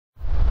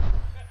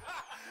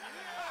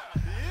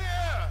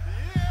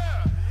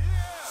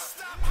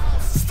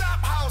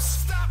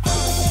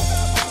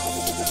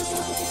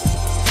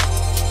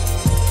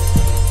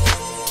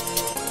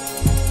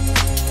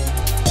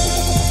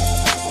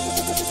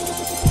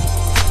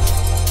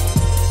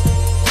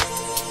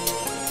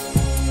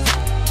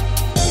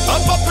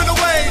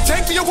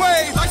me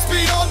away, like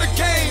speed on the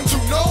game. To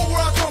know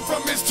where I come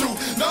from is to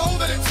know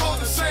that it's all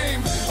the same.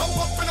 I'm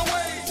up and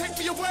away, take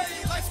me away,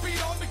 like speed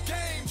on the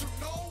game. To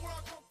know where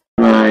I come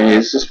from. Hi,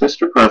 this is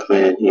Mr.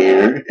 Puffman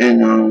here,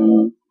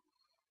 and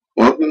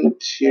welcome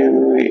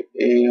to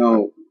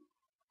a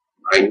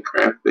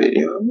Minecraft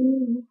video.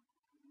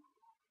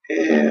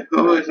 Yeah, I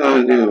always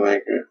want to do a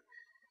Minecraft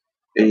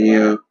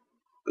video,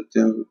 but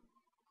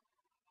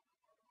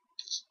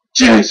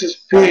Jesus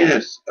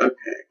penis.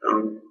 Okay,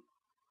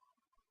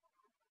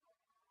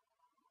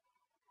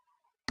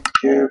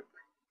 here.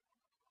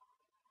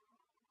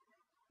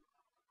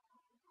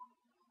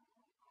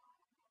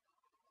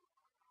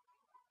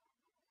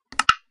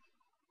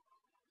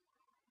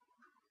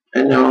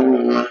 And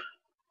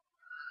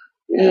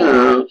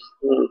yeah,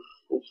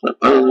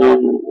 I don't know.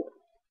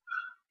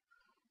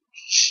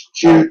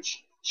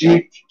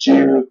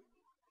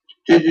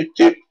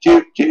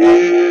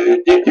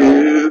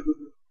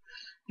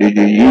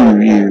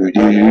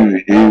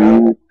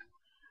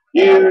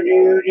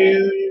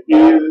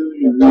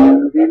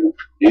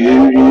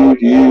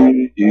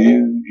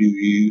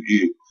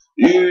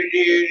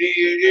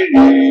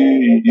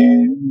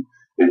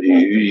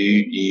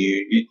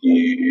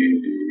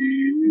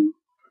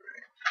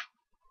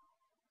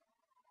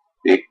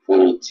 Big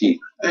pointy teeth.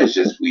 That's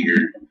just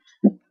weird.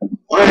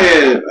 Why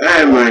had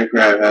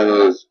Minecraft have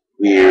those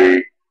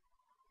weird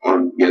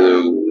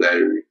yellow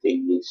letter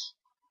thingies?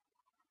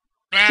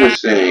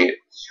 Just saying,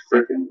 it's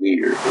freaking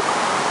weird.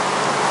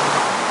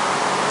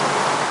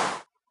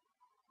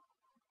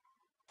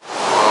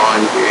 On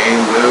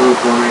game, go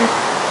for me.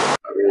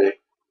 Not really.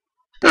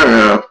 I don't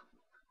know.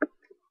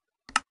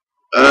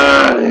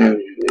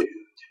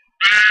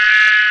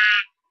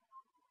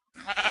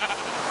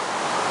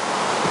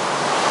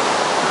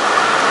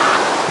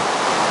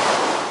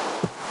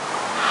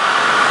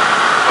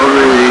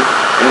 Already,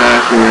 and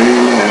after right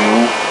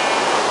now.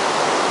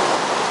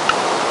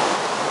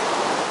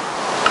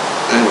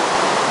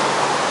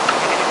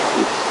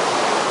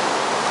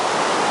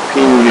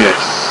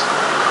 Penis.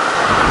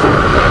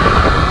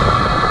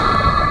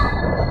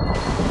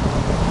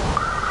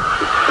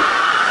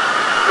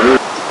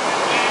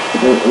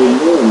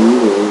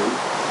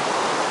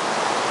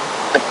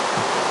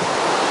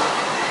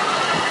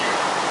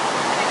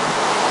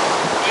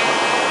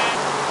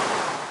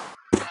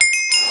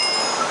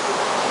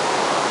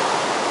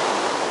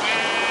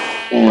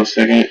 Hold on a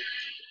second.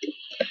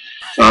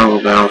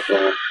 Toggle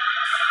downfall.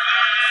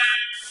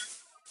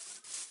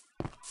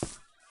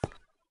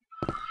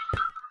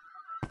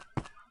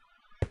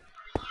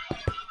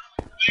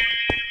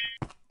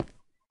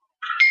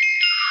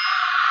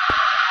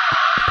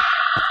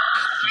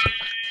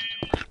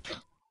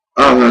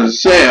 I was going to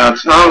say, I'll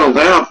toggle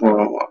down for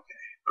a while.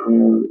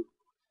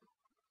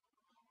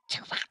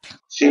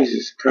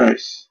 Jesus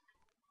Christ.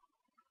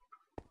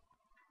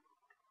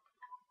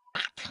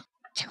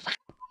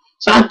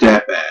 It's not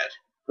that bad.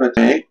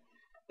 Okay.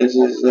 This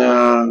is,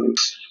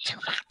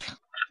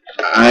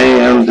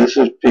 this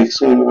is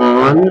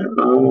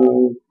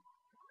Pixelmon.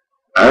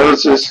 I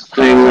was just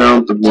playing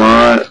around the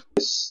mod.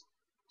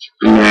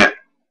 Yeah.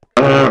 I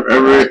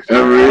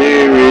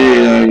really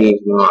like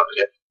this mod.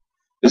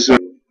 This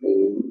one.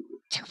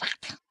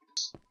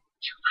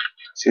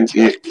 To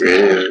get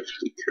rid of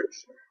the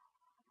cursor.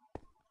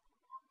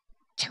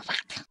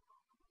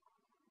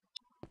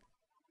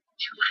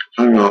 I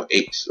don't know,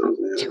 8 so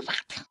now.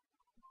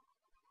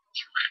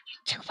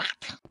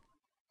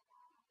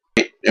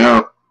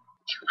 No.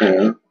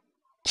 Yeah.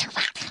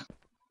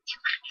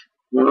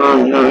 No,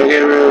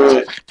 get rid of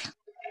it.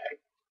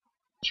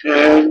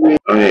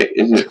 Okay,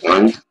 is it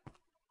 1?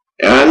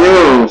 Yeah, I knew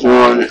it was 1.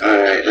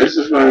 Alright, this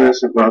is my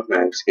Mr.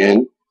 Buffman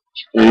skin.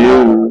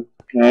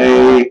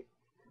 Hey.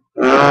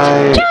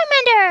 Hi.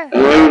 Charmander!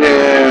 Hello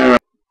there.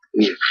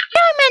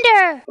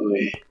 Charmander!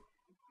 Okay.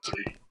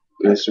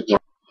 Mr.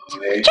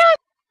 Buffman.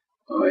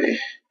 Okay.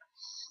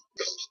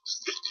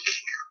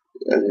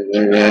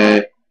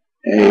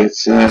 Hey,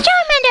 it's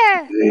Charmander!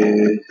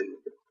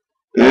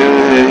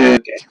 Okay.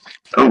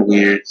 I'm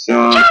weird, so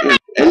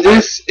and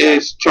this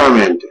is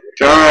Charmander.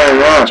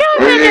 Charmander!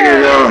 Where did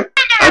you go?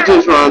 I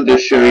just wanted to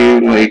show you,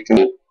 like,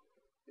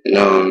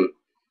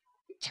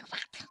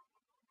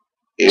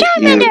 if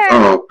you,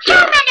 oh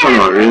god, come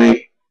on,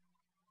 really?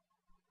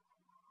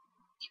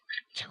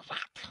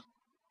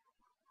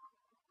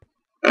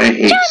 I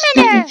hate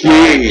sticky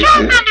keys.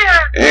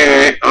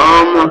 Hey,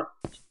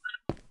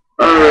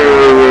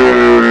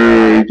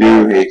 I do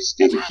hate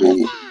sticky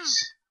keys.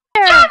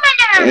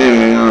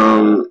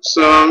 Anyway,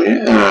 so,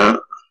 yeah,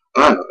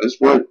 wow, it's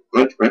much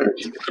better.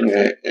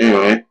 Okay,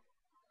 anyway,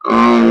 a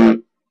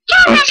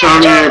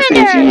Charmander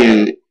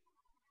PG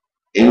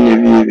in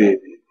the video.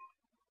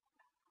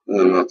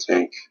 No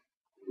tank.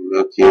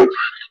 No cute.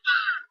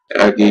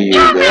 I'll give you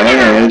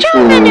that.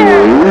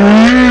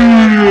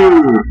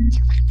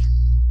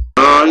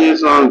 I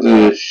just want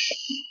to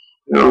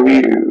show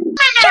you.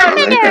 I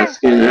like that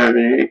skin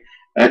happening.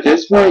 I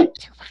just like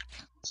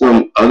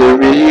some other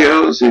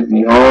videos if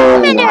you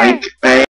all like that.